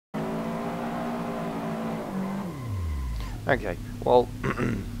Okay, well,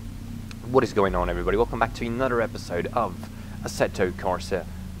 what is going on, everybody? Welcome back to another episode of Assetto Corsa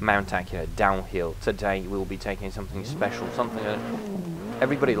Mount Akina Downhill. Today we'll be taking something special, something that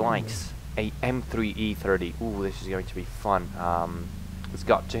everybody likes, a M3 E30. Ooh, this is going to be fun. It's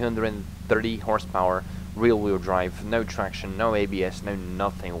got 230 horsepower, rear-wheel drive, no traction, no ABS, no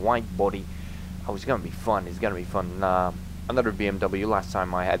nothing, white body. Oh, it's going to be fun. It's going to be fun. Another BMW. Last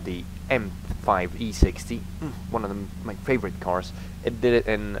time I had the M3 E30, one of my favorite cars. It did it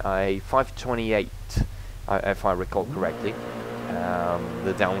in a 528, if I recall correctly,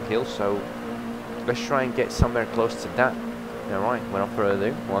 the downhill. So let's try and get somewhere close to that. Alright, without further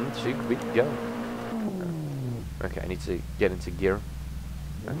ado, 1, 2, 3, go. Okay, I need to get into gear.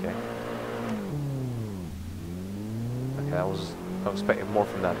 Okay. Okay, I was expecting more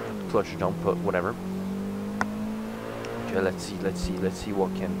from that clutch jump, but whatever. Okay, let's see what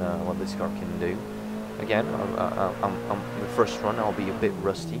this car can do. Again, the first run I'll be a bit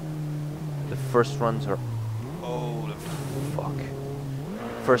rusty. The first runs are, oh the fuck.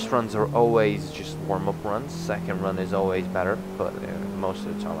 First runs are always just warm-up runs. Second run is always better, but most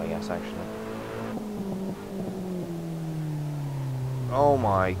of the time I guess actually. Oh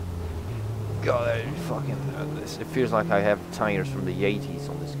my god, fucking this! It feels like I have tires from the 80s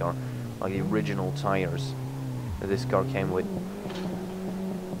on this car, like the original tires that this car came with.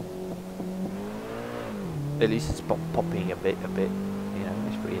 At least it's popping a bit, you know,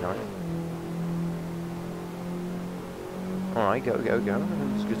 it's pretty nice. Alright, go.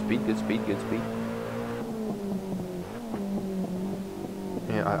 It's good speed.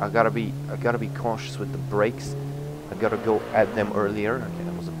 Yeah, I gotta be cautious with the brakes. I gotta go at them earlier. Okay,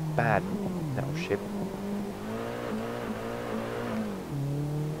 that was a bad downshift.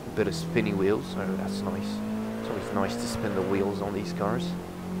 A bit of spinny wheels, oh that's nice. It's always nice to spin the wheels on these cars.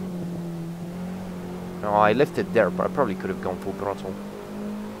 No, I left it there, but I probably could have gone full throttle.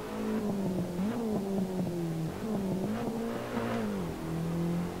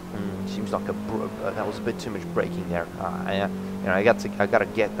 Seems like that was a bit too much braking there. You know, I gotta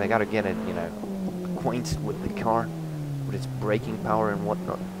get it, you know, acquainted with the car, with its braking power and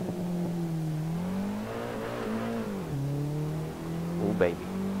whatnot. Oh baby,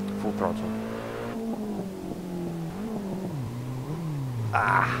 full throttle.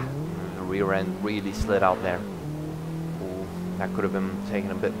 The rear end really slid out there. Ooh, that could have been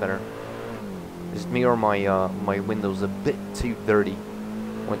taken a bit better. Is me or my windows a bit too dirty?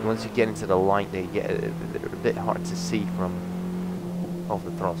 Once you get into the light, they're a bit hard to see from off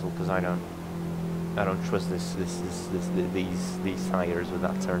the throttle, because I don't trust these tires with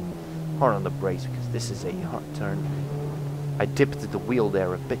that turn. Hard on the brakes because this is a hard turn. I dipped the wheel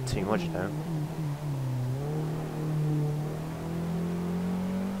there a bit too much now.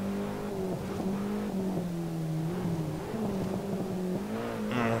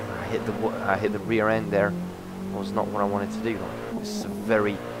 I hit the rear end there. That was not what I wanted to do. Like, this is a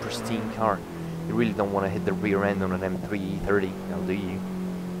very pristine car. You really don't want to hit the rear end on an M3 E30, now do you?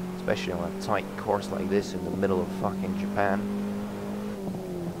 Especially on a tight course like this in the middle of fucking Japan.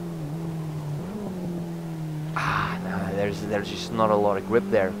 No, there's just not a lot of grip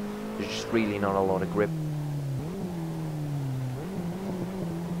there. There's just really not a lot of grip.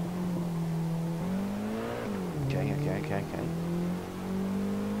 Okay.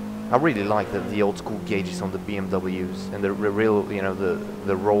 I really like the old school gauges on the BMWs and the real, you know,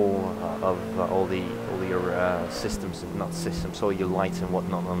 the roll of all your systems, not systems, all your lights and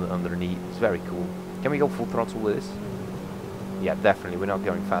whatnot underneath. It's very cool. Can we go full throttle with this? Yeah, definitely. We're not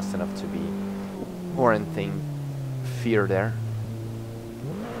going fast enough to be or anything fear there.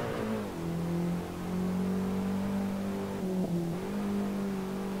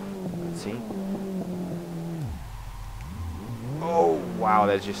 Let's see. Oh wow,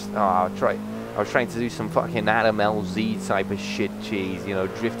 that's just I was trying to do some fucking Adam LZ type of shit, cheese, you know,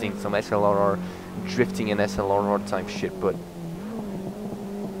 drifting some SLR, drifting an SLR type shit, but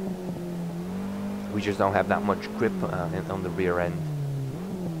we just don't have that much grip on the rear end.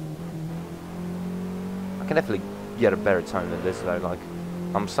 I can definitely get a better time than this though. Like,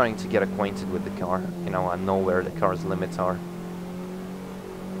 I'm starting to get acquainted with the car, you know, I know where the car's limits are.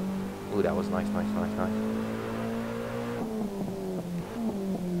 Ooh, that was nice.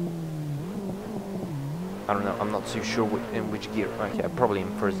 I don't know, I'm not too sure in which gear. Okay, probably in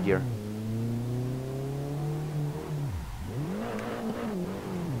first gear.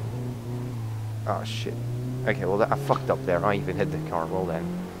 Oh shit. Okay, well I fucked up there. I even hit the car. Well then,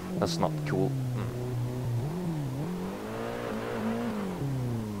 that's not cool.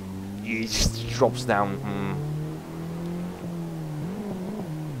 It just drops down.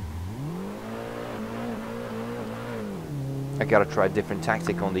 I gotta try a different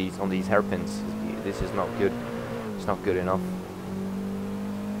tactic on these hairpins. This is not good. It's not good enough.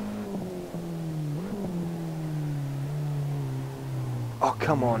 Oh,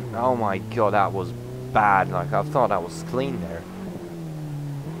 come on. Oh my god, that was bad. Like, I thought that was clean there.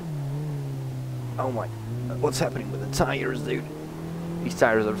 Oh my... What's happening with the tires, dude? These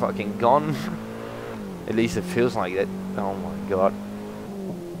tires are fucking gone. At least it feels like it. Oh my god.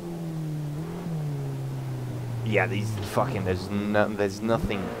 Yeah, these fucking... There's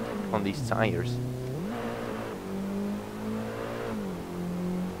nothing on these tires.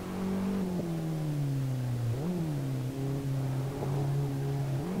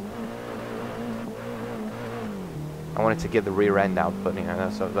 I wanted to get the rear end out, but you know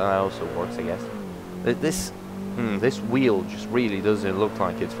that also works, I guess. This wheel just really doesn't look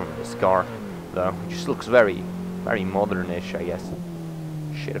like it's from this car, though. It just looks very, very modernish, I guess.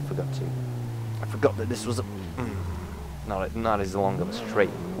 Shit, I forgot that this was a not as long of a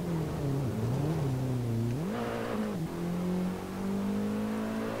straight.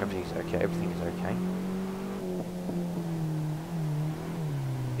 Everything's okay. Everything is okay.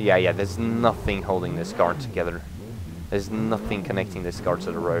 Yeah. There's nothing holding this car together. There's nothing connecting this car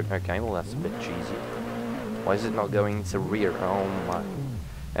to the road. Okay, well that's a bit cheesy. Why is it not going to rear? Oh my.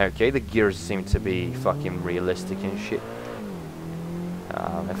 Okay, the gears seem to be fucking realistic and shit.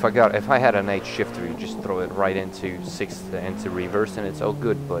 If I had an H shifter, you just throw it right into reverse and it's all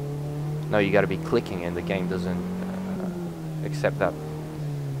good. But no, you got to be clicking, and the game doesn't accept that.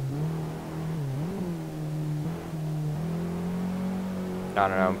 I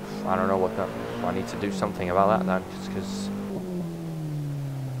don't know what that. I need to do something about that then, because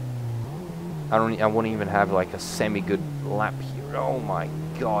I won't even have like a semi-good lap here. Oh my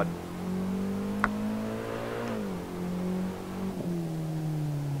god.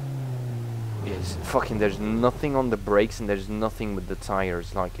 Yes, fucking there's nothing on the brakes and there's nothing with the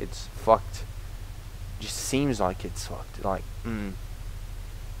tires. Like, it's fucked. Just seems like it's fucked. Like,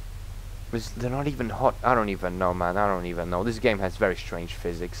 they're not even hot. I don't even know, man. I don't even know. This game has very strange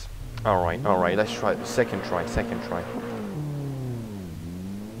physics. Alright, let's try the second try.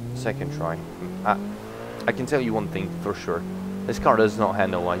 I can tell you one thing for sure. This car does not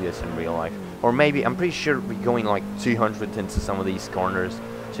handle like this in real life. Or maybe, I'm pretty sure we're going like 200 into some of these corners.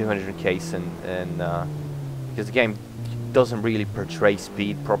 200 k's and because the game doesn't really portray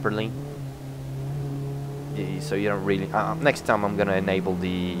speed properly. So you don't really... next time I'm gonna enable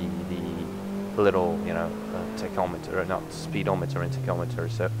the little, you know, tachometer, not speedometer and tachometer,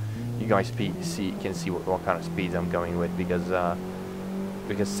 so you guys can see what kind of speeds I'm going with, because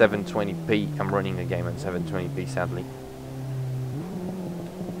 720p, I'm running the game at 720p sadly.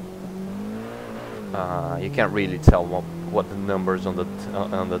 You can't really tell what the numbers on the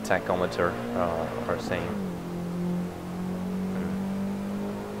tachometer are saying.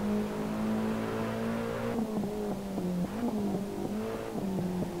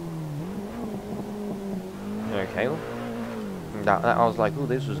 Okay, well, I was like, oh,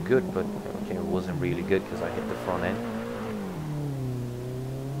 this was good, but okay, it wasn't really good because I hit the front end.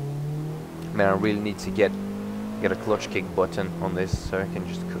 Man, I really need to get a clutch kick button on this so I can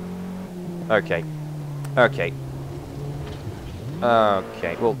just cook. Okay.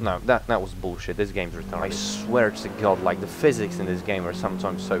 Well, no, that was bullshit. This game's retarded. I swear to God, like, the physics in this game are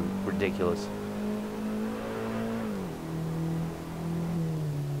sometimes so ridiculous.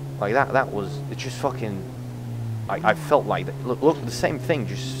 Like, that was... It just fucking... I felt like that. Look, the same thing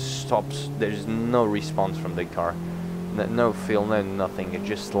just stops. There's no response from the car. No feel, no nothing. It's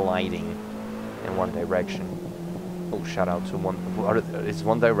just sliding in one direction. Oh, shout out to one... Is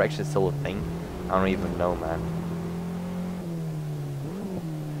One Direction still a thing? I don't even know, man.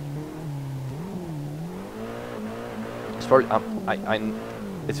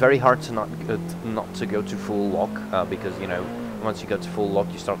 It's very hard to not to go to full lock, because, you know, once you go to full lock,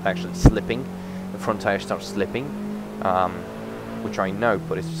 you start actually slipping. The front tire starts slipping, which I know,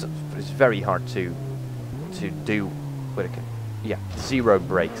 but it's very hard to do with zero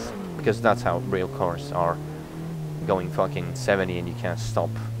brakes, because that's how real cars are, going fucking 70 and you can't stop.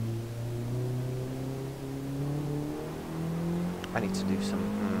 I need to do some,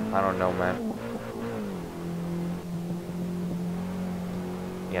 I don't know, man.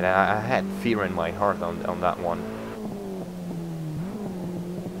 Yeah, I had fear in my heart on that one.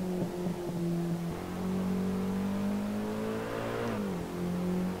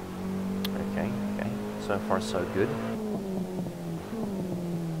 Okay. So far so good.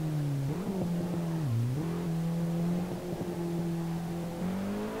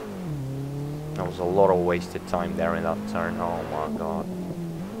 There was a lot of wasted time there in that turn. Oh my god.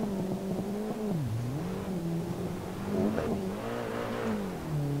 Oh baby.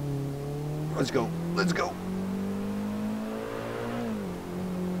 Let's go. Let's go.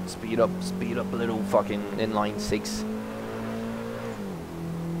 Speed up a little, fucking inline 6.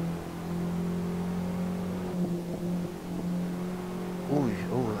 Ooh,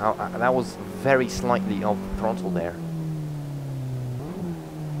 that was very slightly off throttle there.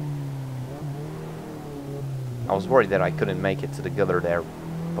 I was worried that I couldn't make it to the gutter there,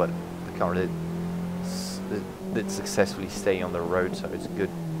 but the car did successfully stay on the road, so it's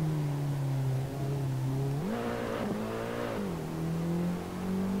good.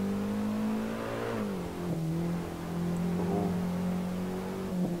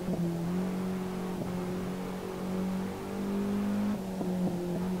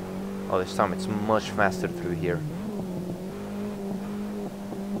 Oh, this time it's much faster through here.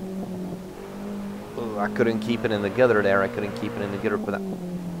 Oh, I couldn't keep it in the gutter there. I couldn't keep it in the gutter, but that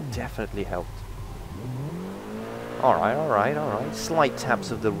definitely helped. Alright, alright, alright. Slight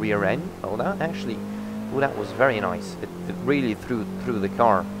taps of the rear end. Oh, that actually... Oh, that was very nice. It really threw the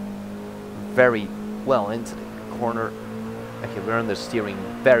car very well into the corner. Okay, we're under steering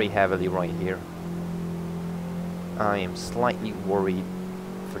very heavily right here. I am slightly worried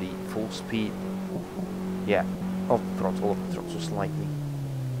for the full speed. Yeah, off throttle slightly.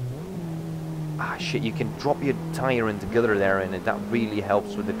 Ah shit, you can drop your tire in the gutter there, and that really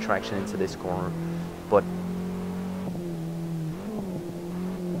helps with the traction into this corner. But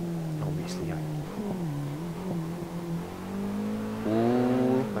obviously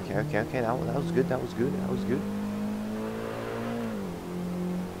ooh, okay, that was good, that was good.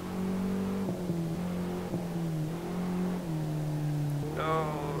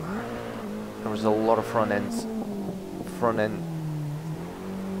 There was a lot of front end.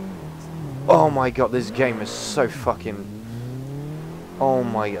 Oh my god, this game is so fucking... Oh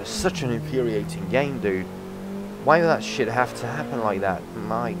my god, such an infuriating game, dude. Why does that shit have to happen like that?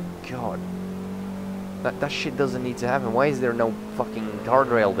 My god. That shit doesn't need to happen. Why is there no fucking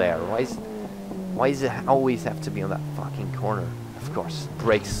guardrail there? Why does it always have to be on that fucking corner? Of course,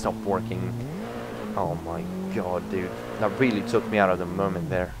 brakes stopped working. Oh my god, dude. That really took me out of the moment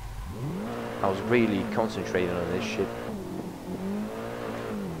there. I was really concentrating on this shit.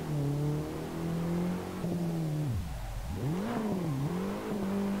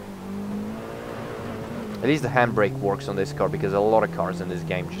 At least the handbrake works on this car, because a lot of cars in this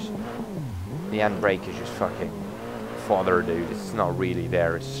game just... The handbrake is just fucking fodder, dude. It's not really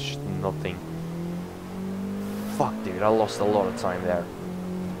there, it's just nothing. Fuck, dude, I lost a lot of time there.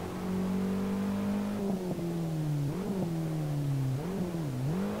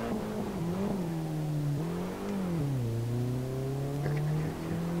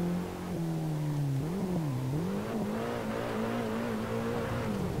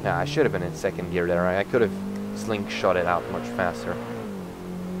 Nah, I should have been in second gear there. I could have slingshot it out much faster.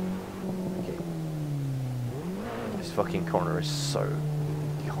 Okay. This fucking corner is so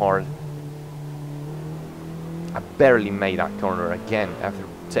hard. I barely made that corner again after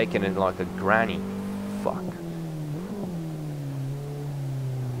taking it like a granny. Fuck.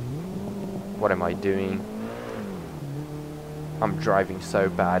 What am I doing? I'm driving so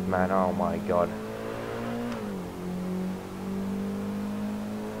bad, man. Oh my god.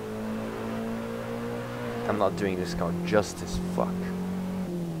 I'm not doing this car justice, fuck.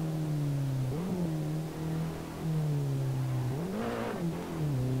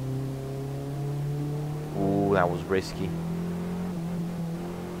 Ooh, that was risky.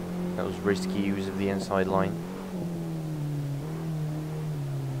 That was risky use of the inside line.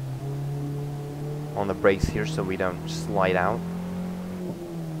 On the brakes here so we don't slide out.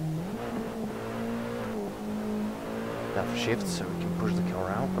 Left shift so we can push the car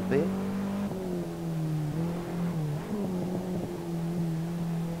out a bit.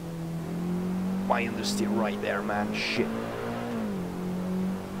 Why understeer right there, man? Shit.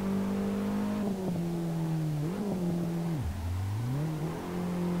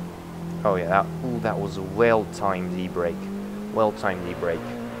 Oh yeah, that was a well-timed e-brake. Well-timed e-brake.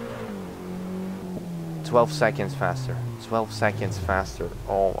 12 seconds faster. 12 seconds faster.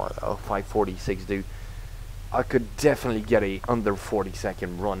 Oh, 546, dude. I could definitely get a under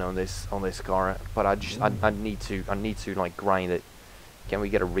 40-second run on this car, but I need to like grind it. Can we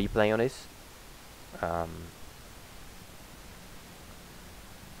get a replay on this?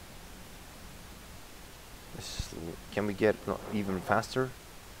 Can we get even faster?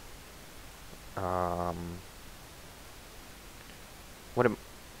 What am...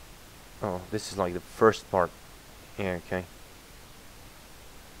 Oh, this is like the first part. Yeah, okay.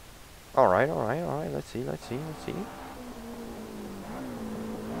 Alright, let's see.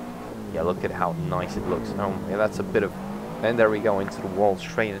 Yeah, look at how nice it looks. Oh, yeah, that's a bit of... And there we go, into the wall,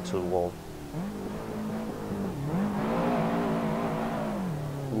 straight into the wall.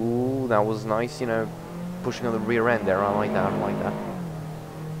 that was nice, you know, pushing on the rear end there. I like that, I like that.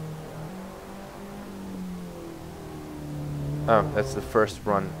 Oh, that's the first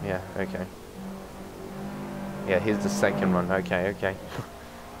run. Yeah, okay. Yeah, here's the second run. Okay, okay.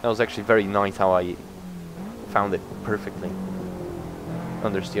 That was actually very nice how I found it perfectly.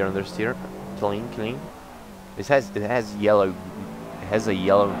 Understeer, understeer. Clean, clean. It has yellow. It has a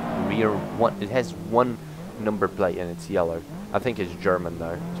yellow rear one. It has one number plate and it's yellow. I think it's German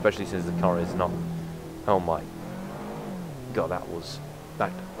though, especially since the car is not. Oh my god, that was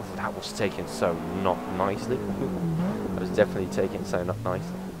taken so not nicely. It was definitely taken so not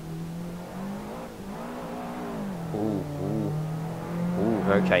nicely. Ooh, ooh, ooh.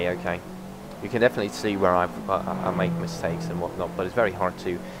 Okay, okay. You can definitely see where I make mistakes and whatnot, but it's very hard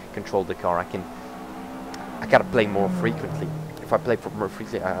to control the car. I gotta play more frequently. If I play more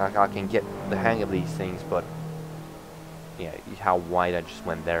frequently, I can get the hang of these things. But yeah, how wide I just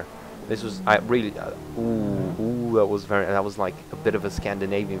went there. This was that was like a bit of a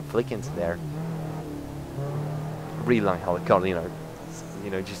Scandinavian flick into there. I really like how the car, you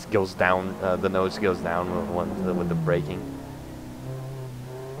know, just goes down. The nose goes down with the braking.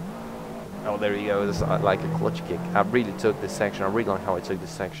 Oh, there you go. This is like a clutch kick. I really took this section. I really like how I took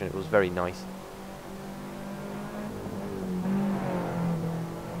this section. It was very nice.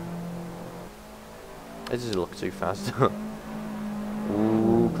 This doesn't look too fast.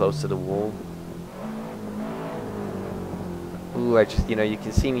 Ooh, close to the wall. Ooh, I just, you know, you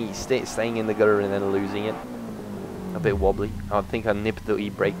can see me staying in the gutter and then losing it. A bit wobbly. I think I nipped the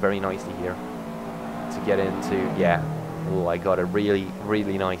e-brake very nicely here to get into, yeah. Oh, I got a really,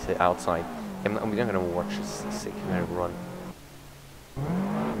 really nice hit outside. I'm going to watch this 6-minute run.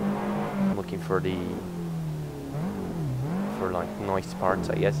 I'm looking for like nice parts,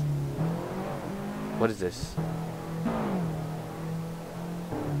 I guess. What is this?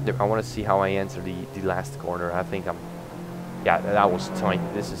 I want to see how I enter the last corner. I think yeah, that was tight.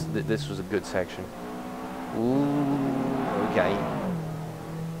 This was a good section. Ooh, okay.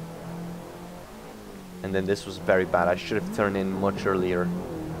 And then this was very bad. I should have turned in much earlier.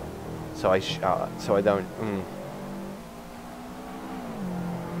 So I don't.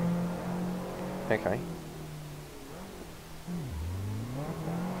 Okay.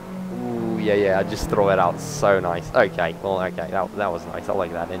 Ooh, yeah. I just throw it out. So nice. Okay. Well, okay. That was nice. I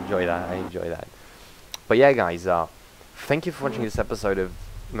like that. Enjoy that. I enjoy that. But yeah, guys. Thank you for watching this episode of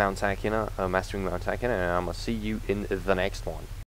Mount Akina, Mastering Mount Akina, and I'm gonna see you in the next one.